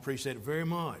Appreciate it very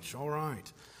much. All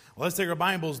right. Well, let's take our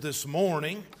Bibles this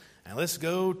morning and let's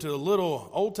go to the little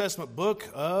Old Testament book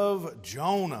of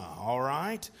Jonah. All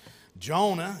right.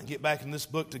 Jonah, get back in this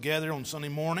book together on Sunday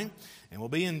morning, and we'll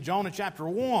be in Jonah chapter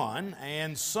 1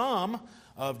 and some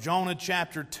of Jonah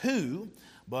chapter 2,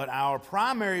 but our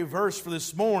primary verse for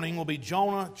this morning will be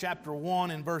Jonah chapter 1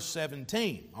 and verse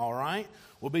 17. All right.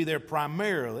 We'll be there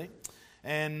primarily.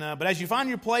 But as you find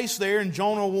your place there in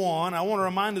Jonah 1, I want to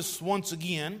remind us once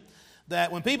again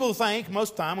that when people think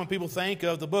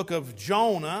of the book of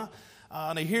Jonah,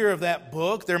 and they hear of that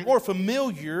book, they're more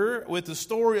familiar with the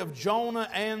story of Jonah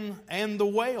and the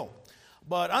whale.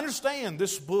 But understand,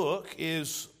 this book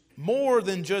is more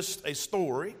than just a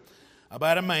story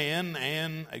about a man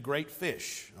and a great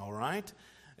fish, all right?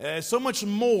 So much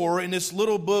more in this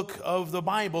little book of the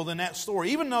Bible than that story.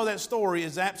 Even though that story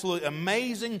is absolutely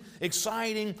amazing,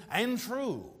 exciting, and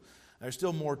true, there's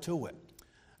still more to it.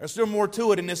 There's still more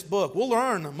to it in this book. We'll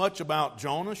learn much about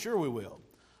Jonah, sure we will.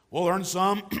 We'll learn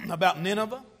some about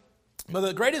Nineveh. But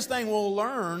the greatest thing we'll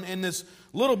learn in this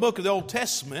little book of the Old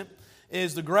Testament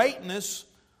is the greatness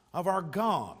of our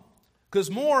God. Because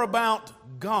it's more about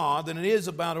God than it is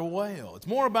about a whale. It's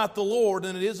more about the Lord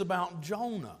than it is about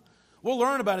Jonah. We'll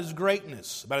learn about His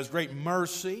greatness, about His great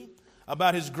mercy,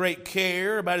 about His great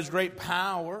care, about His great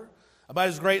power, about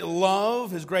His great love,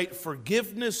 His great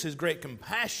forgiveness, His great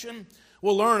compassion.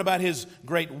 We'll learn about His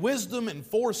great wisdom and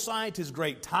foresight, His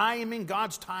great timing.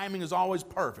 God's timing is always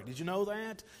perfect. Did you know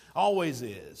that? Always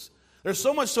is. There's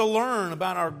so much to learn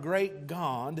about our great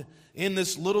God in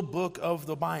this little book of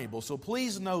the Bible. So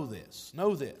please know this,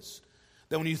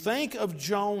 that when you think of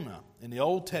Jonah in the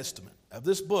Old Testament, of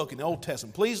this book in the Old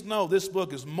Testament, please know this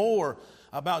book is more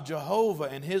about Jehovah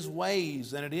and His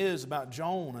ways than it is about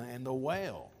Jonah and the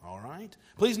whale, all right?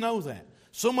 Please know that.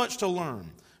 So much to learn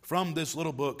from this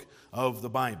little book of the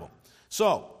Bible.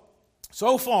 So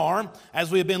far,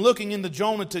 as we have been looking into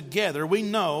Jonah together, we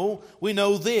know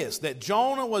this, that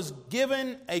Jonah was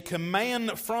given a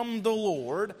command from the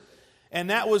Lord, and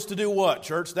that was to do what,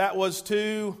 church? That was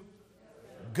to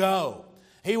go.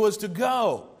 He was to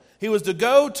go. He was to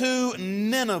go to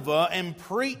Nineveh and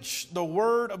preach the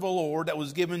word of the Lord that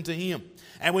was given to him.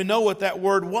 And we know what that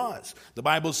word was. The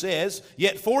Bible says,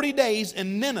 "Yet 40 days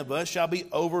and Nineveh shall be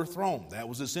overthrown." That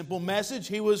was a simple message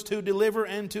he was to deliver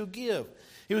and to give.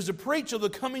 He was to preach of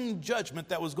the coming judgment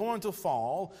that was going to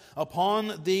fall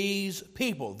upon these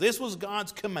people. This was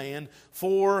God's command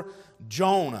for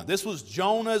Jonah. This was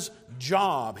Jonah's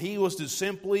job. He was to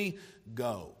simply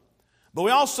go. But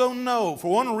we also know,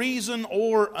 for one reason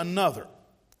or another,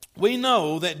 we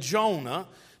know that Jonah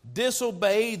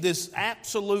disobeyed this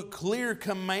absolute clear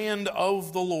command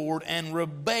of the Lord and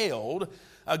rebelled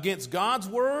against God's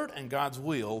word and God's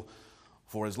will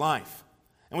for his life.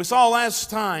 And we saw last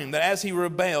time that as he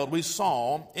rebelled, we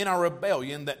saw in our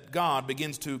rebellion that God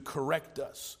begins to correct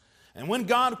us. And when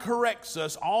God corrects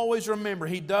us, always remember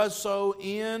He does so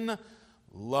in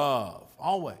love.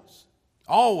 Always.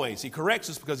 Always. He corrects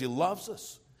us because He loves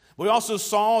us. We also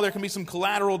saw there can be some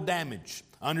collateral damage.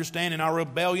 Understand, in our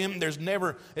rebellion, it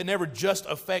never just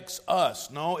affects us.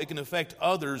 No, it can affect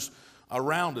others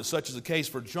around us, such is the case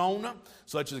for Jonah,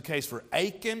 such is the case for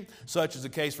Achan, such is the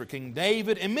case for King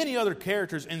David, and many other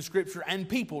characters in Scripture and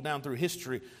people down through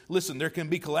history. Listen, there can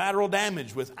be collateral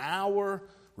damage with our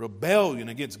rebellion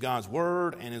against God's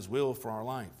word and His will for our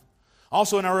life.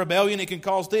 Also, in our rebellion, it can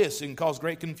cause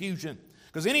great confusion.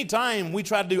 Because any time we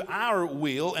try to do our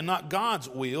will and not God's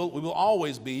will, we will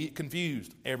always be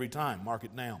confused every time. Mark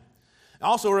it down.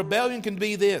 Also, rebellion can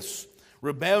be this.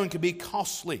 Rebellion can be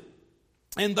costly.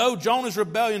 And though Jonah's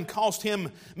rebellion cost him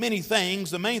many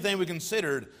things, the main thing we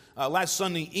considered last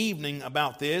Sunday evening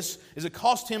about this is it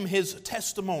cost him his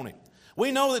testimony.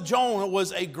 We know that Jonah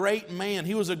was a great man.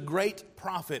 He was a great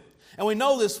prophet. And we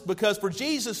know this because for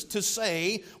Jesus to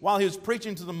say, while He was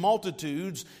preaching to the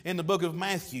multitudes in the book of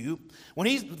Matthew,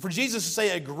 for Jesus to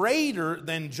say a greater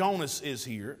than Jonas is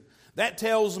here, that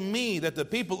tells me that the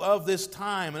people of this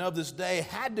time and of this day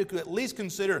had to at least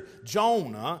consider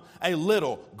Jonah a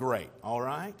little great, all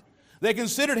right? They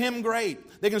considered him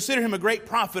great. They considered him a great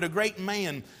prophet, a great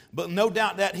man, but no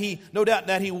doubt that he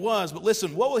was. But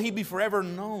listen, what will he be forever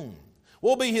known?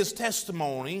 What will be his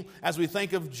testimony as we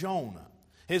think of Jonah?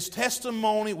 His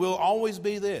testimony will always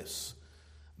be this,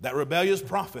 that rebellious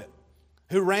prophet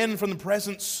who ran from the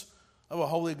presence of a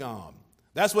holy God.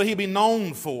 That's what he'd be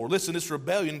known for. Listen, this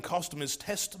rebellion cost him his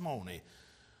testimony.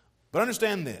 But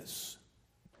understand this.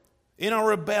 In our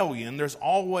rebellion, there's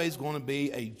always going to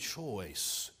be a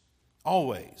choice.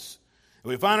 Always. If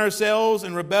we find ourselves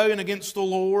in rebellion against the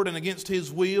Lord and against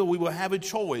His will, we will have a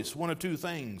choice, one of two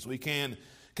things. We can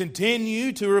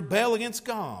continue to rebel against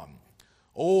God,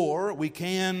 or we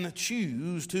can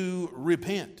choose to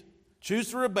repent.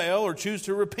 Choose to rebel or choose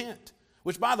to repent,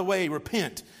 which, by the way,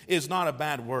 repent is not a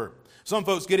bad word. Some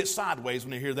folks get it sideways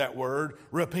when they hear that word,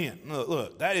 repent.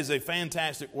 Look, that is a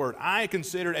fantastic word. I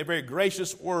consider it a very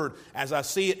gracious word as I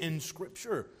see it in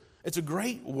Scripture. It's a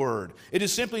great word. It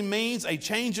just simply means a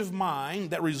change of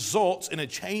mind that results in a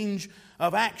change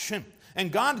of action.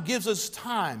 And God gives us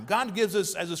time. God gives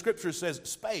us, as the Scripture says,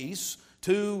 space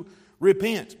to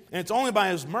repent. And it's only by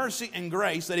His mercy and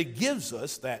grace that He gives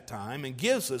us that time and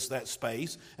gives us that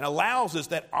space and allows us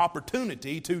that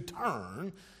opportunity to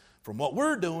turn from what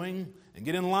we're doing and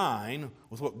get in line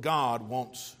with what God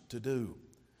wants to do.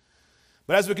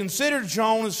 But as we consider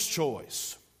Jonah's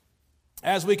choice,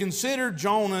 as we consider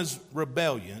Jonah's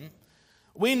rebellion,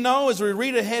 we know as we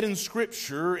read ahead in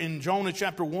Scripture in Jonah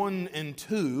chapter 1 and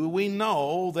 2, we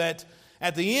know that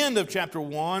at the end of chapter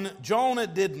 1, Jonah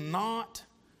did not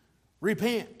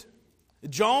repent.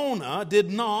 Jonah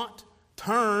did not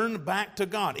turn back to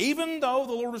God, even though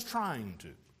the Lord was trying to.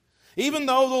 Even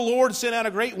though the Lord sent out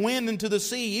a great wind into the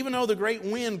sea, even though the great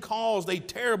wind caused a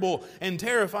terrible and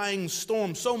terrifying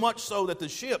storm, so much so that the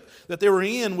ship that they were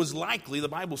in was likely, the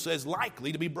Bible says,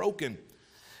 likely to be broken.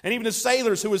 And even the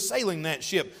sailors who were sailing that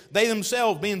ship, they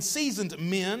themselves, being seasoned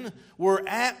men, were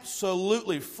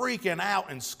absolutely freaking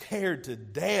out and scared to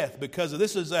death because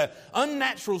this is an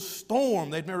unnatural storm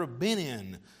they'd never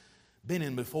been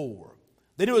in before.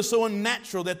 They knew it was so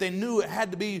unnatural that they knew it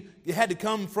had to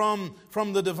come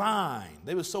from the divine.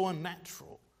 They were so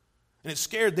unnatural. And it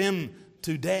scared them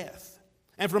to death.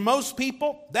 And for most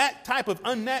people, that type of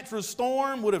unnatural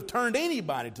storm would have turned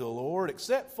anybody to the Lord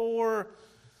except for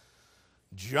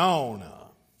Jonah.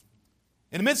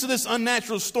 In the midst of this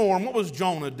unnatural storm, what was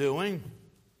Jonah doing?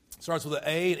 It starts with an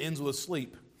A and ends with a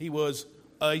sleep. He was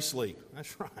asleep.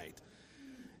 That's right.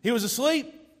 He was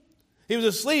asleep. He was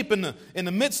asleep in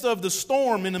the midst of the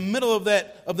storm, in the middle of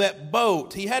that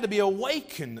boat. He had to be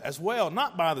awakened as well,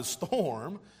 not by the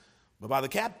storm, but by the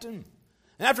captain.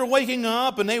 And after waking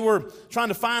up, and they were trying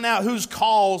to find out whose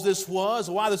cause this was,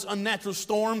 why this unnatural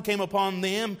storm came upon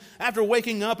them, after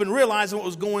waking up and realizing what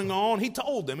was going on, he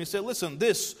told them, he said, listen,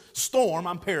 this storm,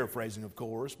 I'm paraphrasing of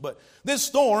course, but this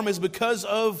storm is because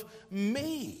of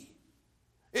me.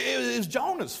 It was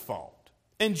Jonah's fault.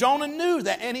 And Jonah knew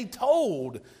that, and he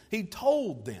told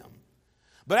them.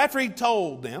 But after he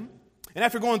told them, and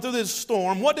after going through this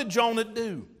storm, what did Jonah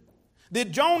do?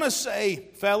 Did Jonah say,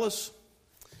 fellas,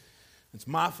 it's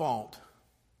my fault.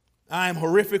 I am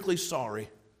horrifically sorry.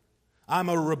 I'm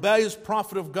a rebellious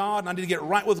prophet of God, and I need to get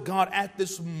right with God at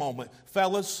this moment.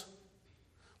 Fellas,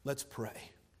 let's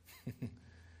pray.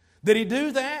 Did he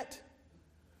do that?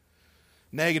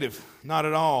 Negative, not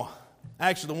at all.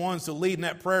 Actually, the ones to lead in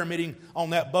that prayer meeting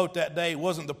on that boat that day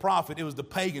wasn't the prophet, it was the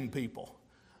pagan people.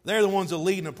 They're the ones that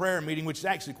lead in a prayer meeting, which is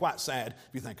actually quite sad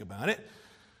if you think about it.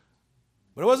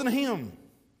 But it wasn't him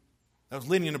that was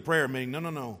leading in a prayer meeting.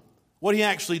 No. What he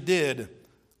actually did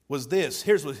was this.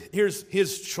 Here's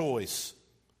his choice.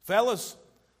 Fellas,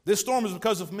 this storm is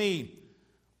because of me,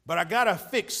 but I got a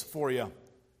fix for you.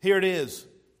 Here it is.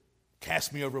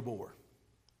 Cast me overboard.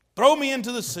 Throw me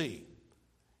into the sea.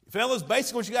 Fellas,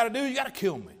 basically what you got to do, you got to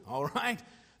kill me, all right?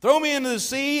 Throw me into the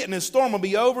sea and this storm will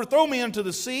be over. Throw me into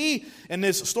the sea and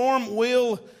this storm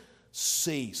will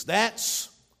cease. That's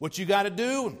what you got to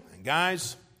do. And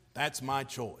guys, that's my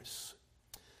choice.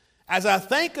 As I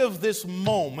think of this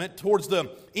moment towards the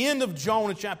end of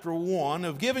Jonah chapter 1,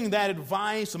 of giving that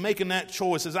advice, of making that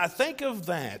choice, as I think of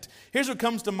that, here's what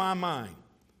comes to my mind.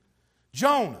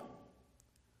 Jonah,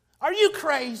 are you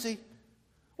crazy?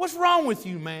 What's wrong with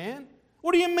you, man?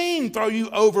 What do you mean throw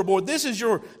you overboard? This is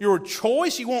your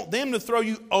choice. You want them to throw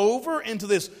you over into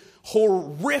this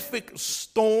horrific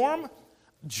storm?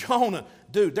 Jonah,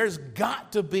 dude, there's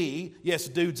got to be, yes,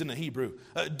 dude's in the Hebrew.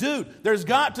 There's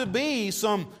got to be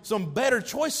some better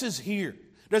choices here.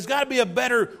 There's got to be a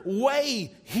better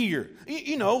way here.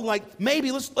 You know, like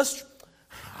maybe let's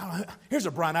here's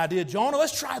a bright idea, Jonah.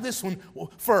 Let's try this one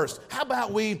first. How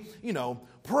about we,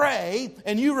 pray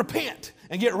and you repent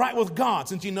and get right with God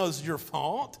since you know this is your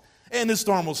fault and this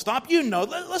storm will stop.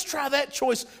 Let's try that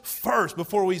choice first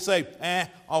before we say,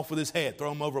 off with his head,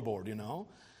 throw him overboard,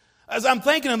 As I'm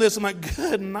thinking of this, I'm like,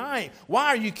 good night. Why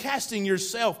are you casting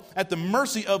yourself at the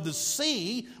mercy of the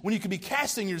sea when you could be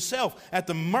casting yourself at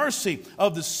the mercy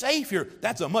of the Savior?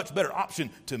 That's a much better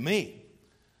option to me.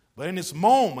 But in this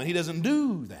moment, he doesn't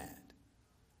do that.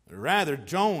 Rather,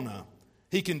 Jonah,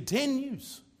 he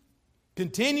continues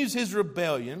his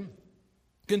rebellion,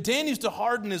 continues to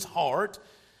harden his heart,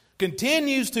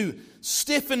 continues to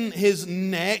stiffen his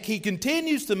neck. He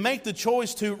continues to make the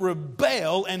choice to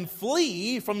rebel and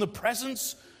flee from the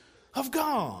presence of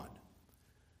God.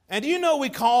 And do you know we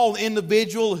call the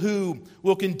individual who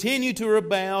will continue to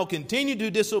rebel, continue to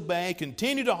disobey,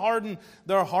 continue to harden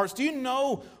their hearts? Do you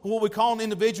know what we call an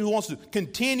individual who wants to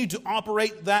continue to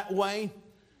operate that way?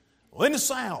 Well, in the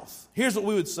South, here's what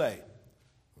we would say.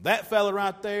 That fella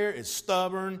right there is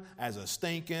stubborn as a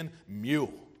stinking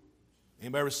mule.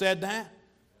 Anybody ever said that?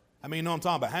 How many know what I'm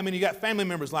talking about? How many of you got family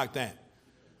members like that?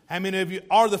 How many of you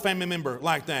are the family member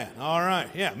like that? All right.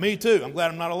 Yeah, me too. I'm glad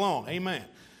I'm not alone. Amen.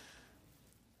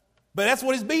 But that's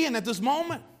what he's being at this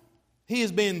moment. He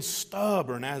is being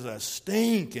stubborn as a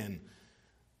stinking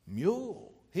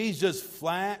mule. He's just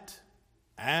flat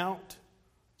out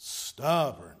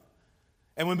stubborn.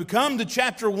 And when we come to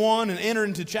chapter 1 and enter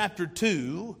into chapter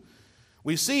 2,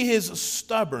 we see his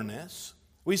stubbornness.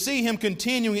 We see him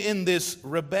continuing in this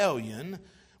rebellion.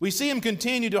 We see him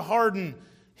continue to harden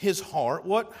his heart.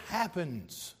 What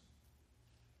happens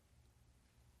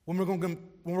when we're going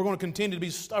to continue to be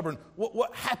stubborn?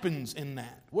 What happens in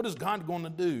that? What is God going to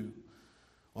do?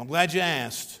 Well, I'm glad you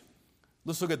asked.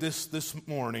 Let's look at this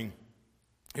morning.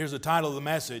 Here's the title of the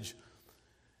message.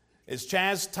 It's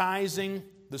Chastising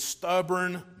the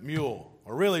Stubborn Mule.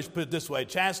 Or really, put it this way,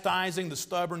 Chastising the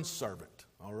Stubborn Servant.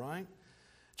 All right?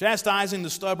 Chastising the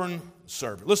stubborn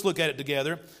servant. Let's look at it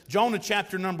together. Jonah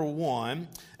chapter number 1.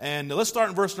 And let's start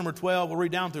in verse number 12. We'll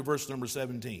read down through verse number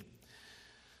 17.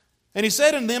 And he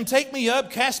said unto them, Take me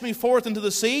up, cast me forth into the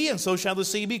sea, and so shall the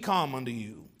sea be calm unto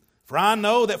you. For I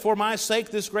know that for my sake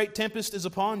this great tempest is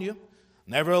upon you.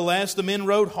 Nevertheless, the men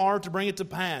rowed hard to bring it to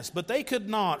pass, but they could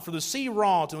not, for the sea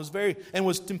wrought and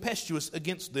was tempestuous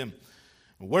against them.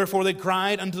 Wherefore they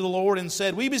cried unto the Lord and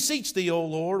said, We beseech thee, O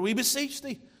Lord, we beseech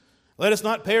thee. Let us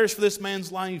not perish for this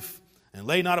man's life, and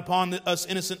lay not upon us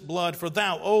innocent blood, for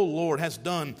thou, O Lord, hast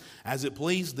done as it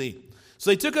pleased thee. So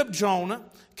they took up Jonah,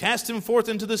 cast him forth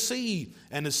into the sea,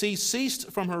 and the sea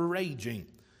ceased from her raging.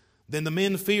 Then the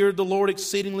men feared the Lord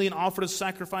exceedingly and offered a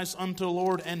sacrifice unto the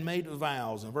Lord and made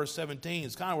vows. And verse 17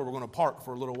 is kind of where we're going to park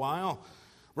for a little while.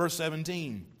 Verse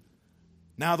 17.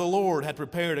 Now the Lord had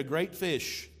prepared a great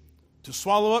fish to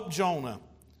swallow up Jonah.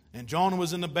 And Jonah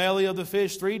was in the belly of the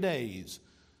fish 3 days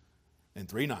and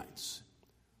 3 nights.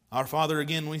 Our Father,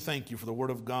 again, we thank you for the Word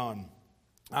of God.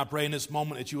 I pray in this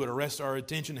moment that you would arrest our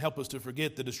attention, help us to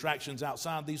forget the distractions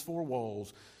outside these 4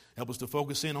 walls. Help us to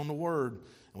focus in on the Word and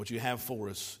what you have for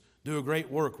us. Do a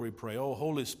great work, we pray. Oh,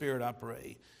 Holy Spirit, I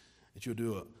pray that you'll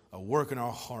do a work in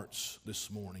our hearts this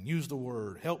morning. Use the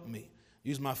Word. Help me.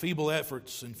 Use my feeble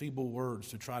efforts and feeble words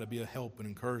to try to be a help and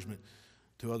encouragement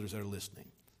to others that are listening.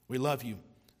 We love you.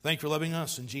 Thank you for loving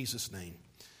us in Jesus' name.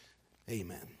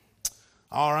 Amen.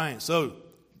 All right, so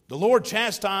the Lord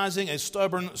chastising a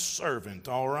stubborn servant,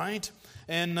 all right?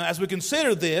 And as we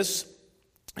consider this,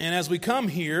 and as we come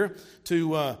here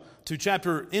to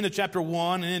chapter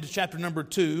 1 and into chapter number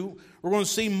 2, we're going to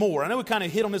see more. I know we kind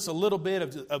of hit on this a little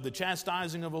bit of the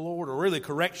chastising of the Lord, or really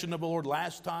correction of the Lord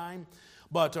last time,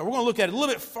 but we're going to look at it a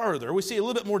little bit further. We see a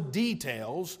little bit more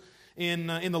details in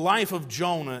the life of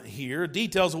Jonah here,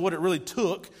 details of what it really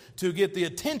took to get the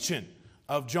attention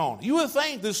of Jonah. You would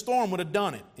think this storm would have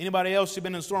done it. Anybody else who's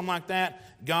been in a storm like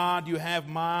that? God, you have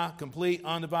my complete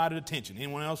undivided attention.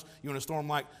 Anyone else? You in a storm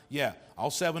like, yeah, all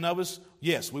 7 of us?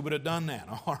 Yes, we would have done that,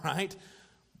 all right?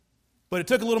 But it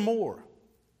took a little more.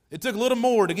 It took a little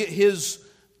more to get his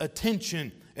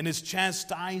attention and his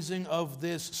chastising of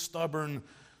this stubborn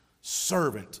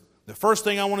servant. The first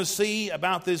thing I want to see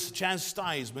about this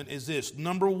chastisement is this.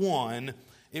 Number 1,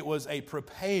 it was a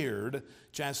prepared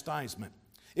chastisement.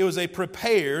 It was a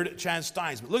prepared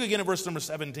chastisement. Look again at verse number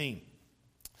 17.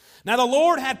 Now the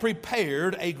Lord had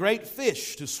prepared a great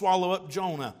fish to swallow up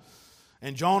Jonah.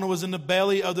 And Jonah was in the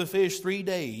belly of the fish 3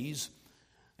 days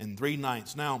and 3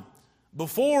 nights. Now,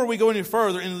 before we go any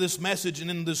further into this message and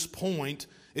into this point,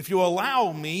 if you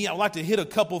allow me, I'd like to hit a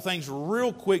couple things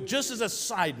real quick, just as a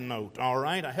side note, all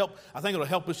right? I think it'll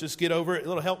help us just get over it.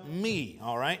 It'll help me,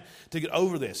 all right, to get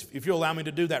over this. If you'll allow me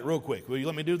to do that real quick. Will you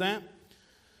let me do that?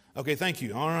 Okay, thank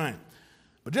you. All right.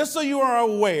 But just so you are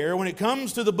aware, when it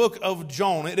comes to the book of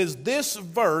Jonah, it is this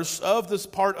verse of this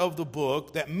part of the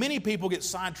book that many people get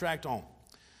sidetracked on.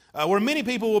 Where many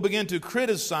people will begin to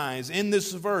criticize in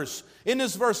this verse. In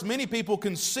this verse, many people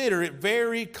consider it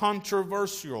very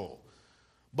controversial.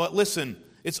 But listen,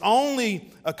 it's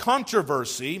only a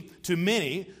controversy to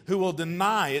many who will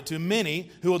deny it, to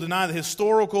many who will deny the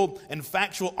historical and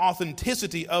factual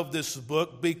authenticity of this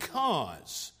book,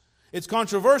 because it's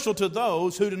controversial to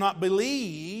those who do not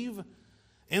believe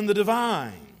in the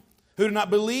divine, who do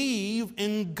not believe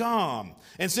in God.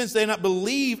 And since they do not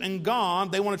believe in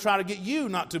God, they want to try to get you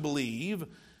not to believe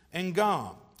in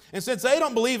God. And since they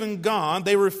don't believe in God,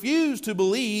 they refuse to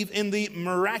believe in the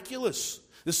miraculous.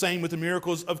 The same with the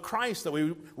miracles of Christ that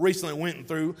we recently went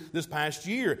through this past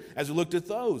year as we looked at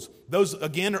those. Those,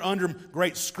 again, are under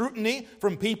great scrutiny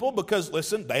from people because,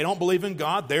 listen, they don't believe in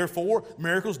God, therefore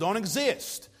miracles don't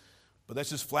exist. But that's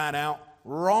just flat out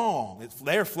wrong.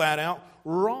 They're flat out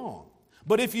wrong.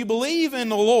 But if you believe in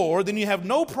the Lord, then you have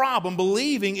no problem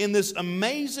believing in this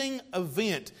amazing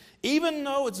event, even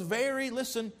though it's very,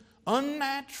 listen,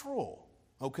 unnatural,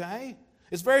 okay?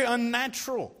 It's very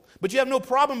unnatural. But you have no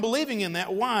problem believing in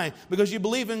that. Why? Because you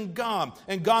believe in God,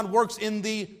 and God works in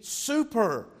the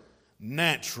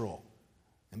supernatural.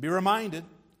 And be reminded,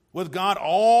 with God,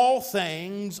 all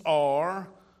things are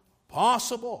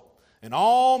possible. And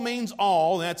all means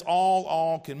all, and that's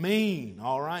all can mean,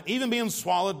 all right? Even being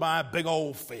swallowed by a big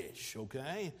old fish,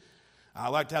 okay? I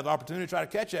like to have the opportunity to try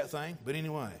to catch that thing, but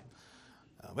anyway.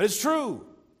 But it's true.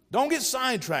 Don't get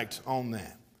sidetracked on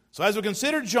that. So as we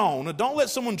consider Jonah, don't let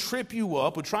someone trip you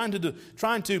up with trying to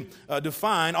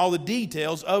define all the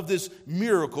details of this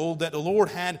miracle that the Lord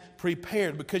had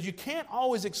prepared, because you can't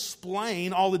always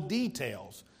explain all the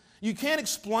details. You can't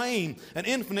explain an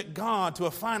infinite God to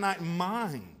a finite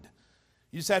mind.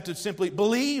 You just have to simply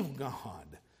believe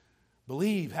God.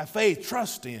 Believe, have faith,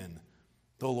 trust in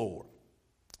the Lord.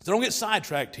 So don't get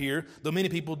sidetracked here, though many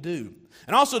people do.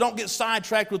 And also don't get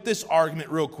sidetracked with this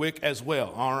argument real quick as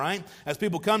well, all right? As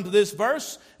people come to this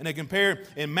verse and they compare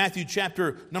in Matthew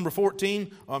chapter number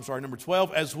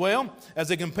 12 as well, as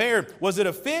they compare, was it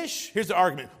a fish? Here's the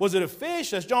argument. Was it a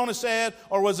fish, as Jonah said,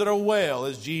 or was it a whale,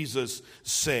 as Jesus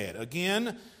said?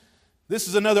 Again, this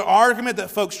is another argument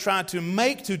that folks try to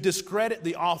make to discredit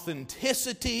the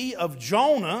authenticity of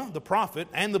Jonah, the prophet,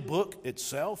 and the book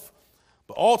itself,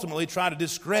 but ultimately try to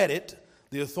discredit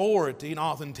the authority and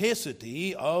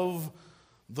authenticity of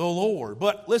the Lord.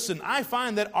 But listen, I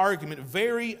find that argument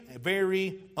very,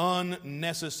 very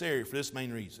unnecessary for this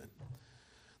main reason.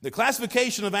 The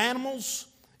classification of animals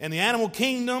and the animal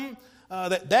kingdom,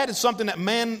 that is something that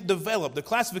man developed. The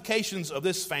classifications of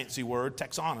this fancy word,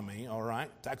 taxonomy, all right,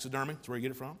 taxidermy, that's where you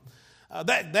get it from.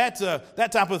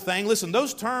 That type of thing, listen,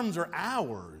 those terms are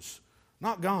ours,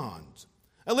 not God's.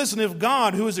 Now listen, if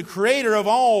God, who is the creator of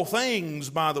all things,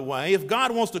 by the way, if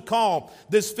God wants to call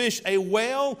this fish a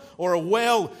whale or a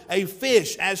whale a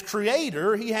fish as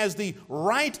creator, he has the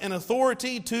right and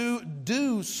authority to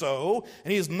do so,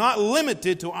 and he is not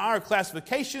limited to our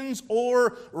classifications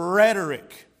or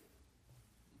rhetoric.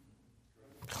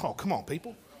 Oh, come on,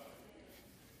 people.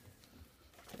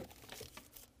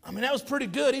 I mean, that was pretty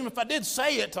good, even if I did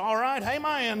say it, all right? Hey,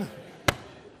 man.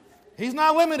 He's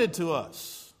not limited to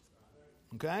us.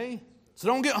 Okay? So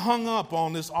don't get hung up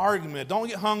on this argument. Don't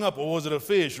get hung up, well, was it a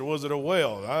fish or was it a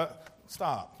whale?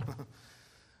 Stop.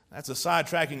 That's a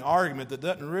sidetracking argument that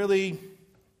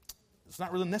it's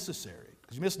not really necessary,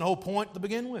 because you're missing the whole point to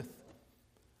begin with.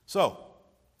 So,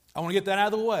 I want to get that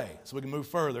out of the way so we can move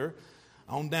further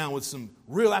on down with some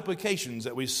real applications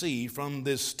that we see from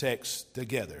this text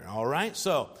together. All right?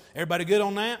 So, everybody good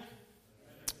on that?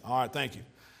 All right, thank you.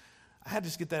 I had to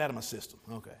just get that out of my system.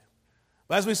 Okay.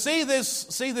 But as we see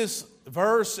this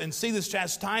verse and see this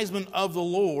chastisement of the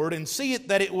Lord and see it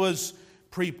that it was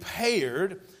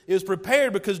prepared, it was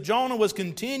prepared because Jonah was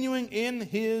continuing in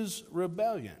his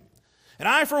rebellion. And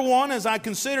I, for one, as I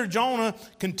consider Jonah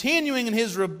continuing in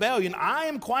his rebellion, I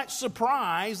am quite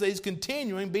surprised that he's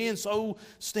continuing being so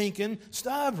stinking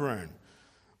stubborn.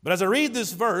 But as I read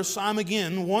this verse, I'm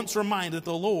again once reminded that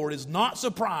the Lord is not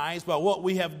surprised by what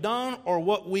we have done or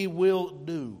what we will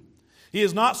do. He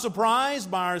is not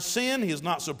surprised by our sin. He is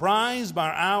not surprised by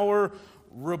our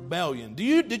rebellion.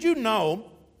 Did you know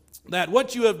that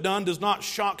what you have done does not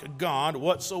shock God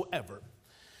whatsoever?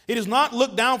 He does not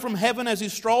look down from heaven as he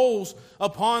strolls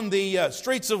upon the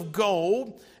streets of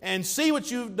gold and see what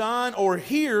you've done or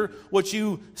hear what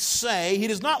you say. He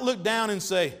does not look down and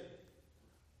say,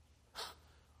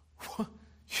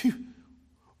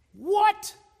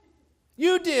 what?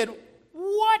 You did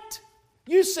what?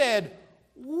 You said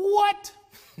what?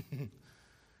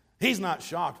 He's not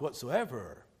shocked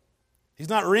whatsoever. He's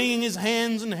not wringing his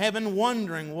hands in heaven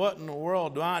wondering, what in the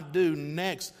world do I do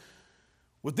next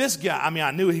with this guy? I mean, I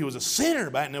knew he was a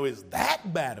sinner, but I didn't know he was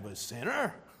that bad of a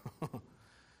sinner.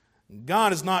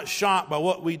 God is not shocked by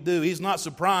what we do. He's not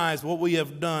surprised by what we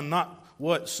have done, not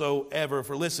whatsoever.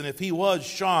 For listen, if he was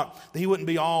shocked, he wouldn't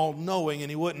be all-knowing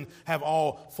and he wouldn't have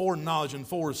all foreknowledge and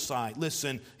foresight.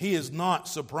 Listen, he is not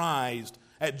surprised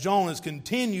at Jonah's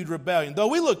continued rebellion. Though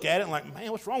we look at it like,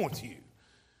 man, what's wrong with you?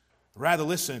 Rather,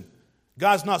 listen,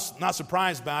 God's not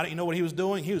surprised about it. You know what he was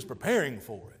doing? He was preparing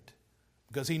for it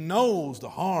because he knows the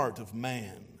heart of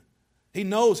man. He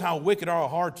knows how wicked our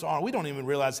hearts are. We don't even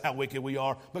realize how wicked we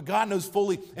are, but God knows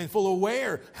fully and full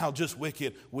aware how just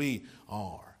wicked we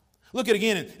are. Look at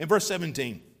again in verse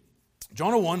 17.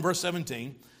 Jonah 1, verse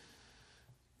 17.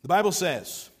 The Bible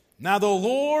says, now the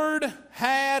Lord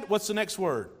had, what's the next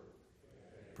word?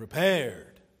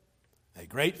 Prepared a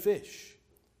great fish.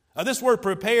 This word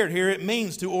prepared here, it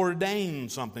means to ordain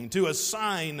something, to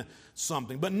assign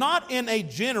something, but not in a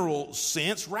general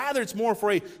sense. Rather, it's more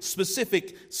for a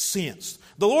specific sense.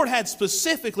 The Lord had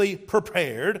specifically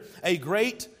prepared a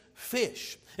great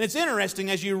fish. And it's interesting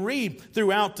as you read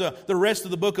throughout the rest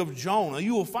of the book of Jonah,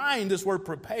 you will find this word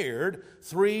prepared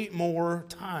 3 more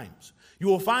times. You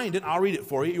will find it, I'll read it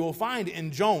for you. You will find it in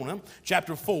Jonah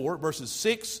chapter 4, verses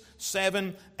 6,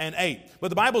 7, and 8. But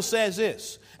the Bible says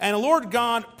this, and the Lord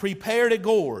God prepared a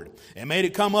gourd and made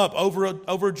it come up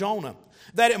over Jonah,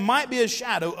 that it might be a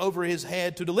shadow over his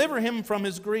head to deliver him from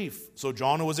his grief. So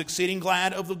Jonah was exceeding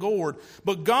glad of the gourd.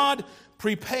 But God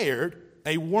prepared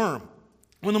a worm.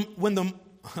 When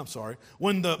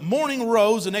the morning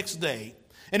rose the next day,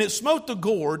 and it smote the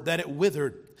gourd that it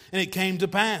withered. And it came to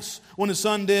pass, when the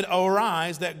sun did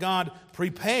arise, that God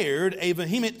prepared a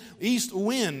vehement east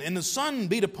wind, and the sun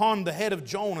beat upon the head of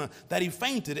Jonah, that he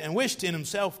fainted and wished in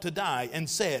himself to die, and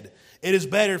said, it is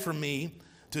better for me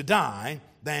to die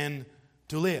than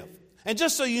to live. And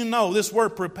just so you know, this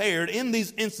word prepared in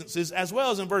these instances, as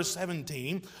well as in verse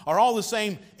 17, are all the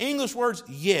same English words,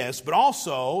 yes, but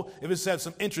also, if it's of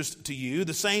some interest to you,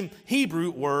 the same Hebrew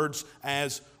words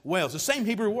as well. It's the same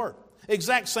Hebrew word,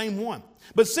 exact same one.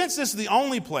 But since this is the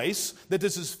only place that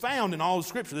this is found in all of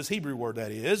Scripture, this Hebrew word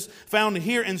that is, found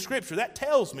here in Scripture, that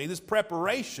tells me this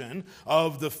preparation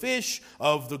of the fish,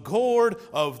 of the gourd,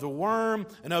 of the worm,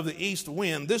 and of the east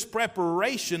wind, this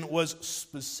preparation was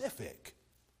specific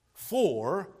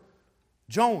for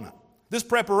Jonah. This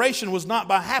preparation was not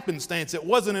by happenstance. It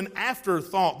wasn't an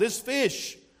afterthought. This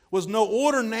fish was no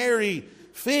ordinary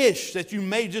fish that you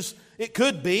may just, it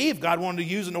could be, if God wanted to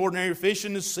use an ordinary fish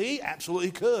in the sea,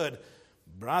 absolutely could.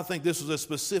 But I think this was a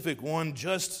specific one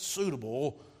just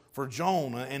suitable for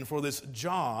Jonah and for this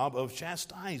job of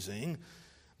chastising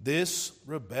this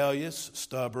rebellious,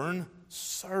 stubborn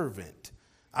servant.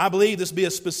 I believe this be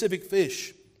a specific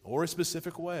fish or a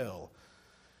specific whale.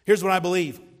 Here's what I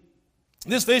believe.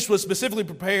 This fish was specifically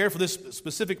prepared for this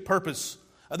specific purpose.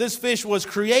 This fish was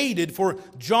created for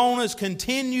Jonah's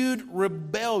continued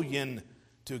rebellion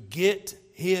to get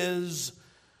his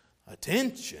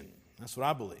attention. That's what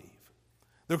I believe.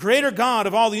 The Creator God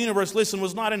of all the universe, listen,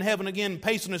 was not in heaven again,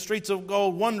 pacing the streets of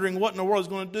gold, wondering what in the world he's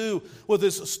going to do with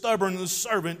this stubborn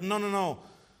servant. No.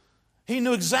 He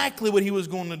knew exactly what he was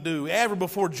going to do, ever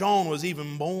before Jonah was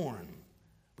even born.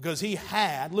 Because he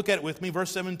had, look at it with me,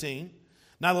 verse 17.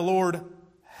 Now the Lord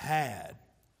had,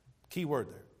 key word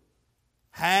there,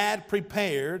 had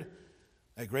prepared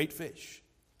a great fish.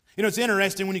 You know, it's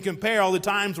interesting when you compare all the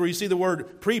times where you see the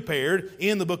word prepared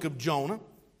in the book of Jonah,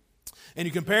 and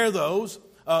you compare those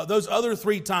other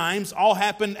 3 times all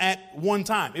happened at one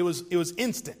time. It was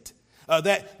instant.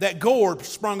 That gourd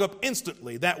sprung up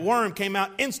instantly. That worm came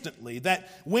out instantly. That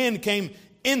wind came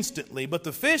instantly. But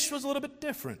the fish was a little bit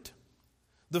different.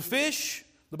 The fish,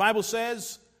 the Bible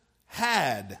says,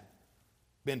 had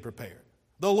been prepared.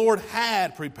 The Lord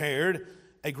had prepared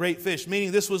a great fish,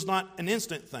 meaning this was not an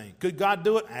instant thing. Could God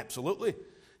do it? Absolutely.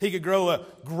 He could grow a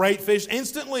great fish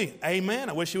instantly. Amen.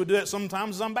 I wish he would do that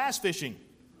sometimes as I'm bass fishing.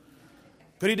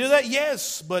 Could he do that?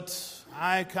 Yes, but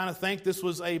I kind of think this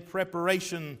was a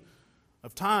preparation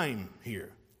of time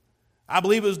here. I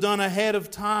believe it was done ahead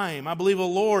of time. I believe the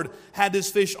Lord had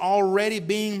this fish already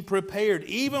being prepared.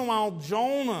 Even while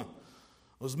Jonah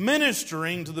was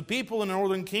ministering to the people in the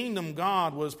northern kingdom,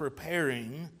 God was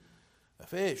preparing a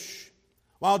fish.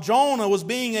 While Jonah was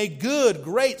being a good,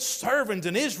 great servant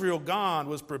in Israel, God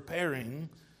was preparing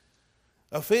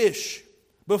a fish.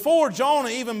 Before Jonah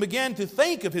even began to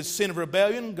think of his sin of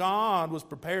rebellion, God was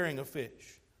preparing a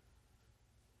fish.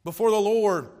 Before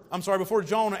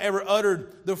Jonah ever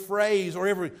uttered the phrase or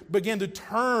ever began to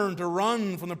turn to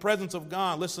run from the presence of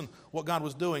God, listen what God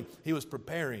was doing. He was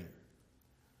preparing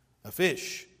a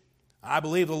fish. I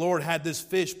believe the Lord had this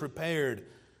fish prepared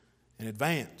in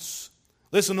advance.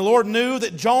 Listen, the Lord knew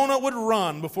that Jonah would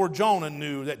run before Jonah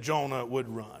knew that Jonah would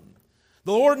run.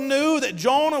 The Lord knew that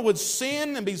Jonah would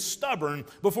sin and be stubborn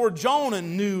before Jonah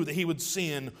knew that he would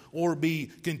sin or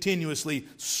be continuously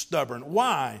stubborn.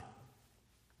 Why?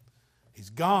 He's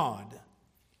God.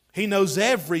 He knows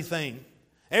everything.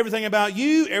 Everything about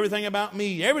you, everything about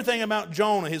me, everything about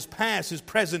Jonah, his past, his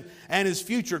present, and his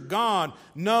future. God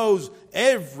knows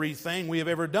everything we have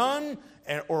ever done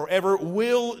or ever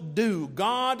will do.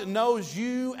 God knows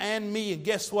you and me, and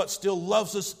guess what? Still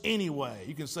loves us anyway.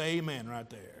 You can say amen right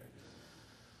there.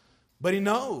 But He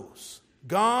knows.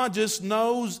 God just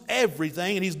knows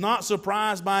everything, and He's not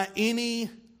surprised by any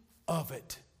of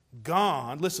it.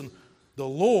 God, listen, the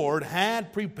Lord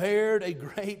had prepared a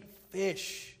great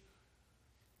fish.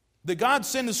 Did God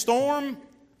send a storm?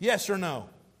 Yes or no?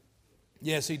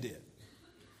 Yes, He did.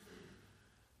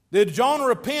 Did Jonah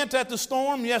repent at the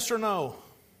storm? Yes or no?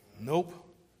 Nope.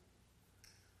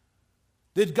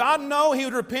 Did God know he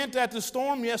would repent at the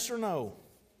storm? Yes or no?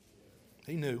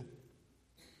 He knew.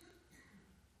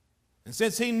 And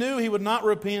since He knew he would not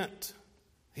repent,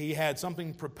 He had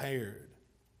something prepared.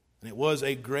 And it was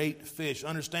a great fish.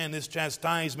 Understand, this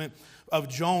chastisement of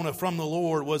Jonah from the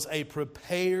Lord was a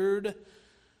prepared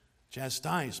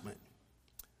chastisement.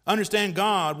 Understand,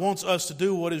 God wants us to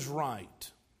do what is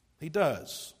right. He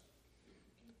does.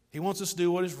 He wants us to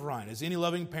do what is right. As any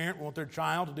loving parent wants their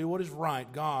child to do what is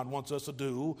right, God wants us to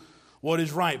do what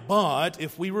is right. But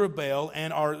if we rebel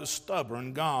and are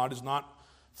stubborn, God is not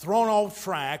thrown off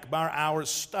track by our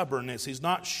stubbornness. He's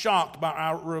not shocked by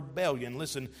our rebellion.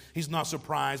 Listen, He's not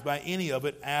surprised by any of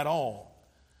it at all.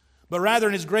 But rather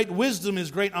in His great wisdom,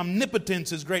 His great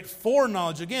omnipotence, His great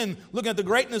foreknowledge. Again, look at the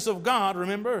greatness of God,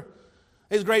 remember?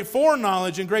 His great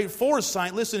foreknowledge and great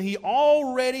foresight. Listen, He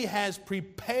already has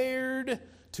prepared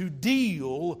to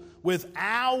deal with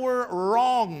our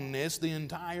wrongness the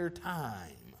entire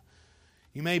time.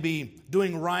 You may be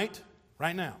doing right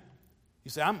now.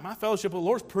 You say, my fellowship with the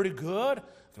Lord is pretty good. It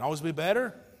can always be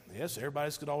better. Yes,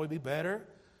 everybody's could always be better.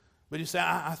 But you say,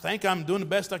 I think I'm doing the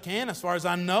best I can as far as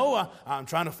I know. I'm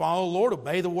trying to follow the Lord,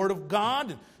 obey the Word of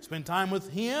God, and spend time with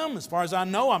Him. As far as I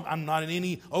know, I'm not in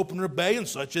any open rebellion,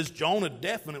 such as Jonah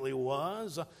definitely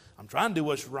was. I'm trying to do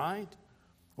what's right.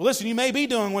 Well, listen, you may be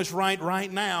doing what's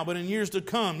right now, but in years to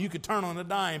come, you could turn on a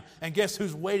dime, and guess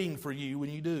who's waiting for you when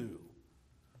you do?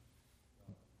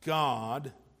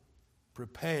 God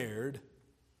prepared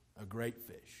a great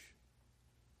fish.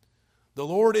 The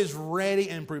Lord is ready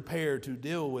and prepared to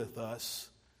deal with us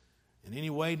in any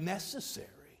way necessary.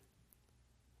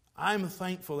 I'm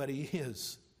thankful that He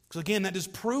is. Because again, that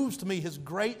just proves to me His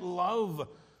great love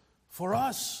for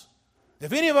us.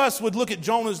 If any of us would look at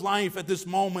Jonah's life at this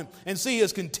moment and see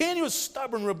his continuous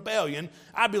stubborn rebellion,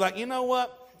 I'd be like, you know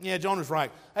what? Yeah, Jonah's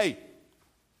right. Hey,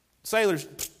 sailors,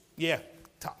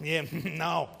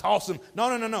 no, toss them.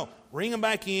 No. Bring them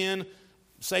back in.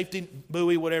 Safety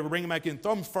buoy, whatever, bring them back in.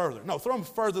 Throw them further. No, throw them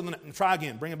further than that. And try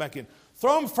again. Bring them back in.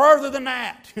 Throw them further than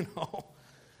that,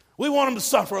 We want them to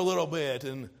suffer a little bit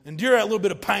and endure a little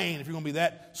bit of pain if you're going to be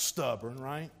that stubborn,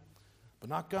 right? But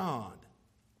not God.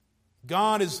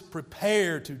 God is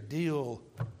prepared to deal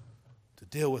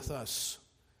with us.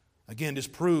 Again, this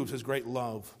proves His great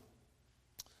love.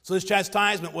 So this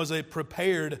chastisement was a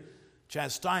prepared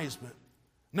chastisement.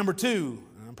 Number two,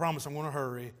 and I promise I'm going to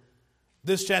hurry,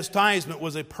 this chastisement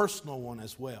was a personal one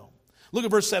as well. Look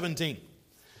at verse 17.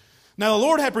 Now the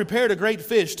Lord had prepared a great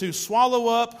fish to swallow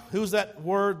up, who's that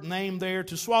word name there?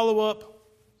 To swallow up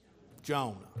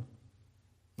Jonah.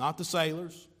 Not the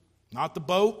sailors, not the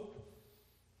boat,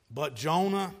 but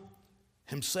Jonah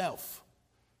himself.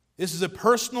 This is a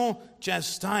personal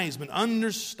chastisement.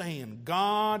 Understand,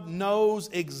 God knows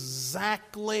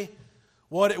exactly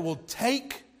what it will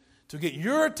take to get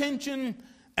your attention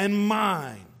and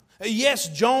mine. Yes,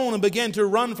 Jonah began to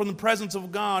run from the presence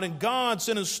of God, and God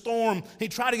sent a storm. He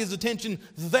tried to get his attention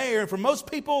there. And for most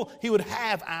people, he would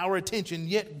have our attention.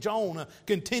 Yet Jonah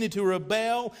continued to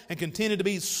rebel and continued to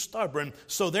be stubborn.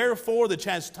 So therefore, the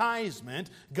chastisement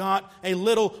got a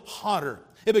little hotter.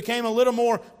 It became a little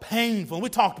more painful. We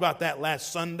talked about that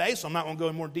last Sunday, so I'm not going to go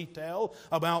in more detail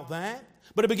about that.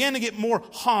 But it began to get more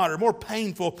hotter, more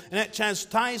painful. And that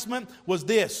chastisement was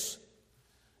this.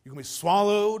 You're going to be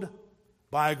swallowed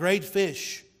by a great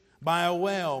fish, by a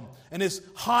whale. And this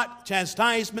hot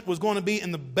chastisement was going to be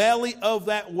in the belly of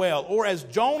that whale. Or as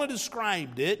Jonah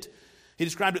described it, he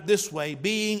described it this way,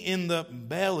 being in the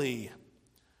belly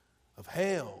of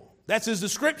hell. That's his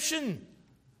description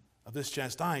of this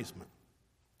chastisement.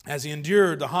 As he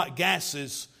endured the hot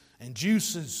gases and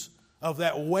juices of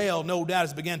that whale, no doubt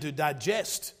has begun to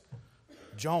digest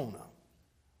Jonah.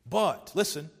 But,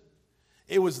 listen,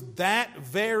 it was that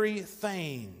very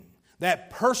thing,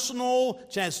 that personal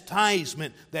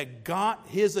chastisement that got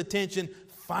his attention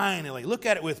finally. Look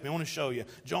at it with me. I want to show you.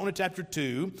 Jonah chapter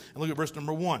 2, and look at verse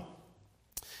number 1.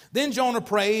 Then Jonah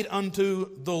prayed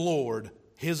unto the Lord,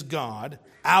 his God,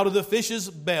 out of the fish's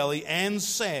belly, and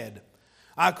said,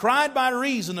 I cried by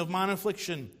reason of mine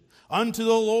affliction unto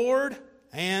the Lord,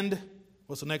 and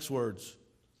what's the next words?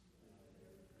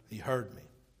 He heard me.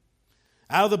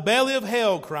 Out of the belly of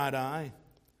hell cried I,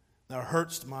 thou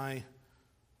heardst my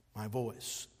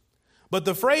voice. But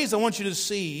the phrase I want you to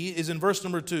see is in verse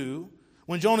number 2,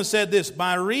 when Jonah said this,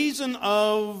 by reason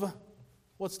of,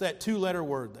 what's that two-letter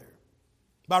word there?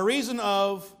 By reason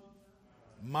of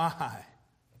my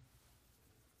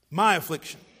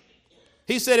affliction.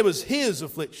 He said it was his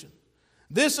affliction.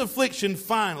 This affliction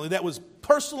finally, that was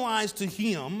personalized to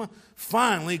him,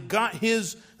 finally got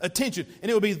his attention.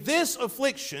 And it would be this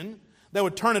affliction that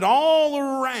would turn it all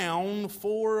around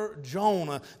for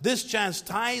Jonah. This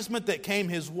chastisement that came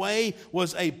his way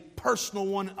was a personal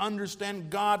one. Understand,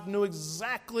 God knew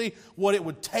exactly what it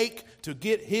would take to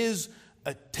get his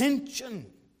attention.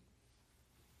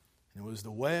 And it was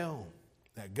the well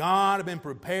that God had been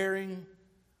preparing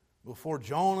before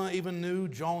Jonah even knew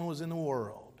Jonah was in the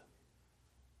world.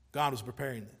 God was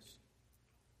preparing this.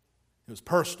 It was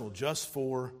personal, just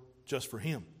for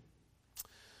him.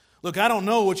 Look, I don't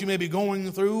know what you may be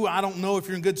going through. I don't know if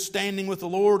you're in good standing with the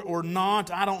Lord or not.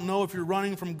 I don't know if you're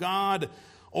running from God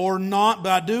or not.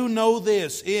 But I do know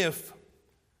this. If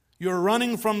you're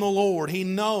running from the Lord, He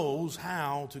knows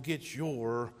how to get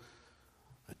your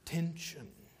attention.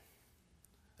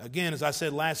 Again, as I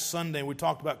said last Sunday, we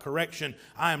talked about correction.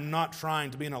 I am not trying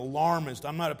to be an alarmist.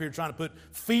 I'm not up here trying to put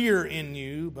fear in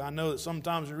you. But I know that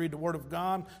sometimes we read the Word of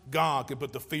God, God can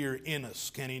put the fear in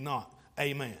us, can He not?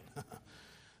 Amen.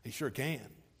 He sure can.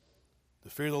 The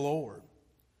fear of the Lord.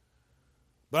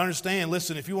 But understand,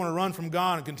 listen, if you want to run from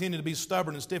God and continue to be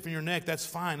stubborn and stiffen your neck, that's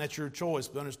fine. That's your choice.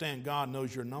 But understand, God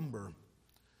knows your number.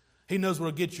 He knows what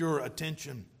will get your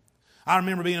attention. I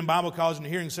remember being in Bible college and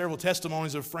hearing several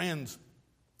testimonies of friends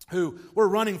who were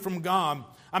running from God.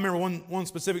 I remember one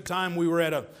specific time we were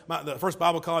at the first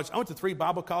Bible college. I went to 3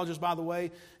 Bible colleges, by the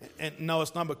way. And no,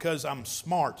 it's not because I'm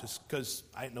smart. It's because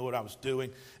I didn't know what I was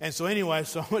doing. And so anyway,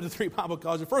 I went to 3 Bible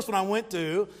colleges. The first one I went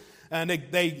to, and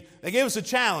they gave us a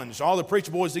challenge, all the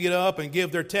preacher boys to get up and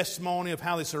give their testimony of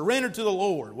how they surrendered to the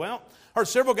Lord. Well, I heard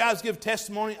several guys give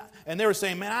testimony, and they were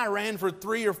saying, man, I ran for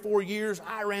 3 or 4 years.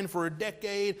 I ran for a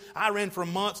decade. I ran for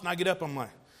months. And I get up, I'm like,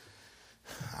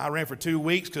 I ran for 2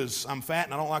 weeks because I'm fat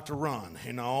and I don't like to run,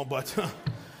 but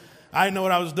I didn't know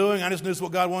what I was doing. I just knew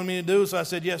what God wanted me to do, so I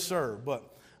said, yes, sir. But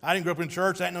I didn't grow up in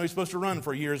church. I didn't know you're supposed to run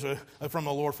for years from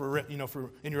the Lord for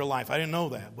in your life. I didn't know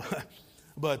that.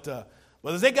 But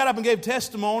as they got up and gave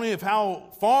testimony of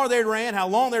how far they ran, how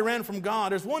long they ran from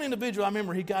God, there's one individual I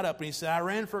remember, he got up and he said, I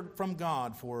ran from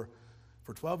God for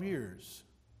 12 years.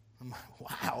 I'm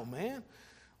like, wow, man.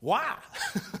 Why?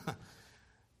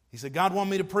 He said, God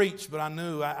wanted me to preach, but I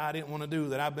knew I didn't want to do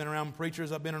that. I've been around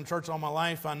preachers. I've been in church all my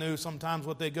life. I knew sometimes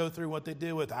what they go through, what they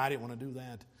deal with. I didn't want to do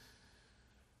that.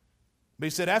 But he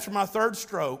said, after my 3rd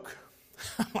stroke,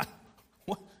 I'm like,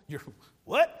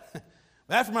 what?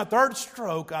 After my 3rd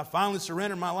stroke, I finally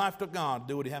surrendered my life to God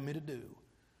to do what He had me to do.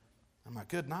 I'm like,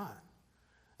 good night.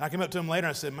 And I came up to him later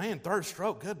and I said, man, 3rd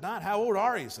stroke, good night. How old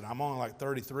are you? He said, I'm only like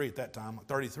 33 at that time. I'm like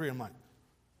 33. I'm like,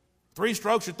 3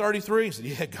 strokes at 33? He said,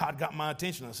 yeah, God got my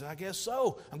attention. I said, I guess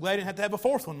so. I'm glad I didn't have to have a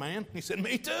 4th one, man. He said,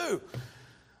 me too.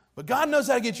 But God knows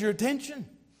how to get your attention.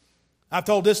 I've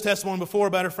told this testimony before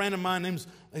about a friend of mine.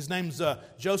 His name's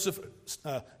Joseph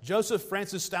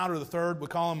Francis Stouter III. We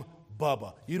call him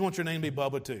Bubba. You'd want your name to be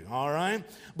Bubba too, all right?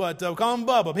 But we call him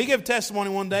Bubba. He gave a testimony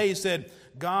one day. He said,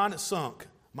 God sunk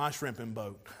my shrimping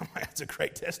boat. That's a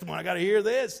great testimony. I got to hear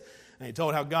this. And he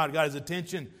told how God got his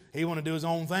attention. He wanted to do his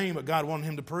own thing, but God wanted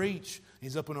him to preach.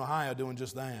 He's up in Ohio doing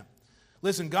just that.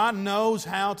 Listen, God knows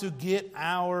how to get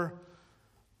our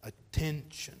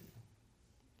attention.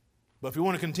 But if we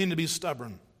want to continue to be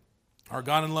stubborn, our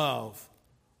God in love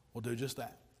will do just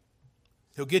that.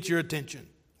 He'll get your attention.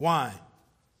 Why?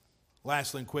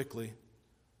 Lastly and quickly,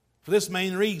 for this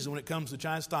main reason when it comes to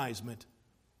chastisement,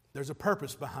 there's a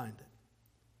purpose behind it.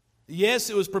 Yes,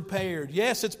 it was prepared.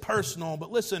 Yes, it's personal.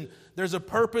 But listen, there's a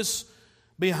purpose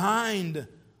behind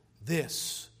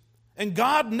this. And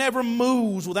God never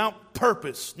moves without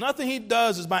purpose. Nothing He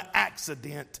does is by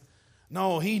accident.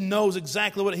 No, He knows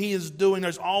exactly what He is doing.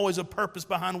 There's always a purpose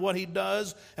behind what He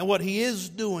does and what He is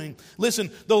doing.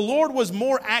 Listen, the Lord was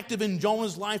more active in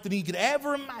Jonah's life than he could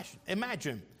ever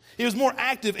imagine. He was more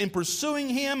active in pursuing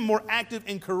him, more active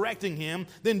in correcting him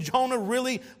than Jonah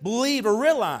really believed or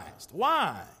realized.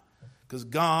 Why? Because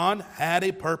God had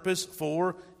a purpose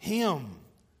for him.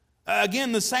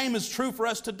 Again, the same is true for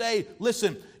us today.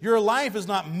 Listen, your life is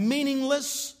not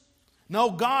meaningless.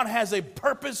 No, God has a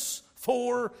purpose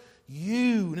for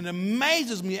you. And it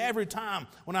amazes me every time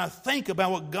when I think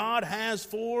about what God has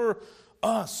for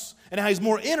us and how He's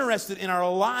more interested in our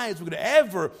lives than we could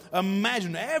ever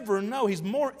imagine, ever know. He's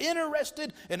more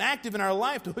interested and active in our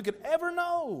life than we could ever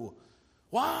know.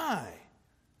 Why?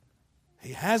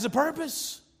 He has a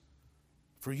purpose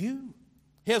for you.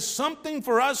 He has something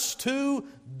for us to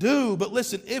do. But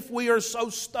listen, if we are so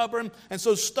stubborn and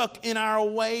so stuck in our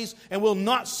ways and will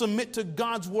not submit to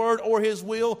God's word or His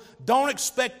will, don't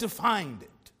expect to find it.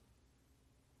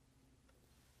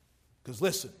 Because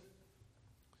listen,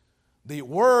 the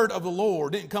word of the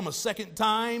Lord didn't come a second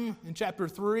time in chapter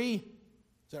 3. Is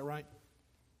that right?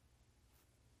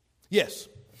 Yes.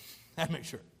 I have to make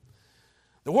sure.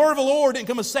 The word of the Lord didn't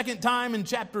come a second time in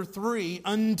chapter 3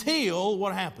 until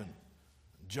what happened?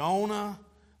 Jonah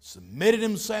submitted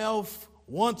himself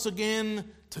once again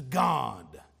to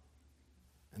God.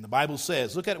 And the Bible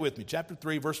says, look at it with me, chapter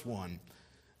 3, verse 1.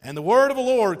 And the word of the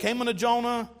Lord came unto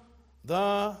Jonah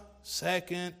the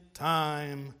second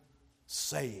time,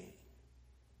 saying.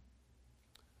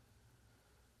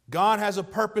 God has a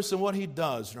purpose in what He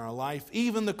does in our life,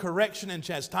 even the correction and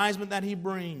chastisement that He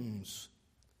brings.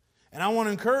 And I want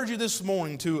to encourage you this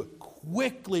morning to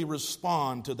quickly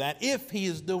respond to that if He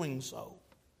is doing so.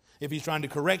 If He's trying to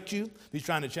correct you, if He's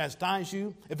trying to chastise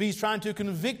you, if He's trying to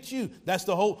convict you, that's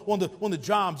one of the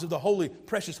jobs of the holy,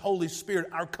 precious Holy Spirit,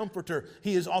 our Comforter.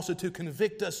 He is also to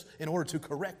convict us in order to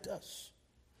correct us.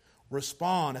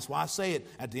 Respond. That's why I say it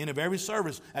at the end of every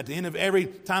service, at the end of every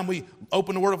time we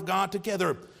open the Word of God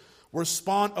together.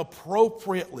 Respond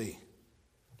appropriately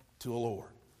to the Lord.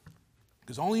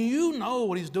 Because only you know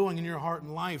what He's doing in your heart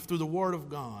and life through the Word of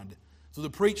God, through the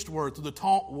preached Word, through the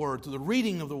taught Word, through the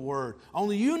reading of the Word.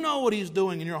 Only you know what He's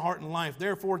doing in your heart and life.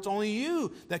 Therefore, it's only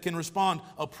you that can respond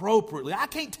appropriately. I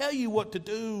can't tell you what to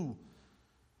do,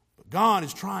 but God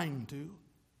is trying to.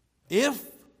 If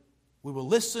we will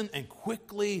listen and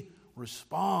quickly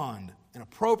respond and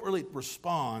appropriately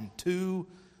respond to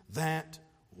that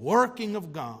working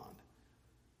of God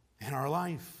in our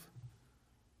life.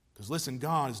 Because listen,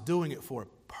 God is doing it for a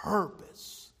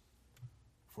purpose.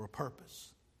 For a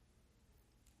purpose.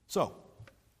 So,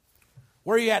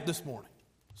 where are you at this morning?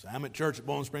 So I'm at church at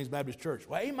Bowling Springs Baptist Church.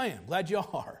 Well, amen. Glad you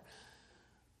are.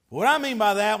 What I mean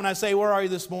by that when I say where are you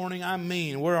this morning, I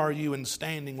mean where are you in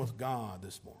standing with God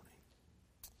this morning?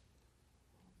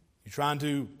 You're trying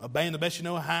to obey Him the best you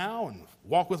know how and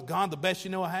walk with God the best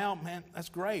you know how? Man, that's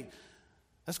great.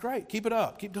 That's great. Keep it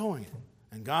up. Keep doing it.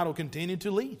 And God will continue to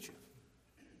lead you.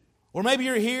 Or maybe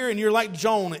you're here and you're like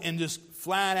Jonah in just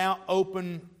flat out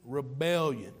open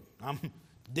rebellion. I'm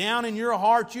down in your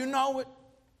heart, you know it.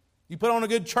 You put on a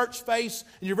good church face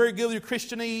and you're very good with your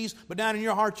Christianese, but down in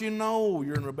your heart you know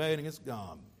you're in rebellion against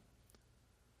God.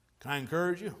 Can I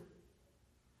encourage you?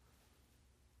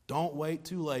 Don't wait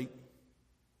too late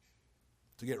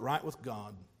to get right with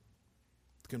God.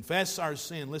 To confess our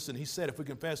sin. Listen, He said if we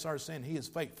confess our sin, He is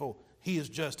faithful. He is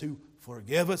just to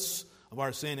forgive us of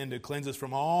our sin and to cleanse us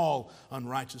from all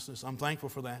unrighteousness. I'm thankful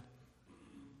for that.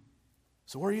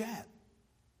 So where are you at?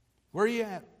 Where are you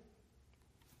at?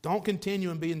 Don't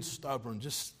continue in being stubborn.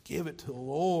 Just give it to the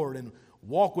Lord and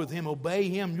walk with Him, obey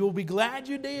Him. You'll be glad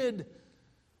you did.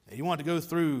 And you want to go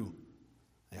through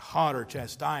a hotter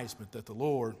chastisement that the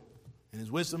Lord in His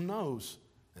wisdom knows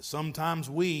that sometimes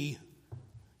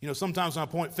sometimes when I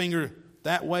point finger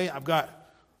that way, I'm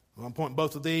pointing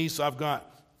both of these, so I've got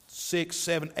 6,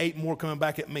 7, 8 more coming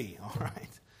back at me, all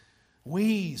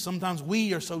right? Sometimes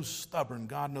we are so stubborn,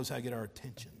 God knows how to get our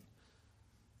attention.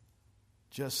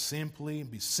 Just simply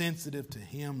be sensitive to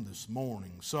Him this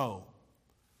morning. So,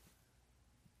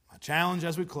 my challenge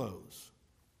as we close,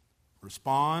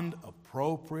 respond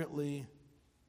appropriately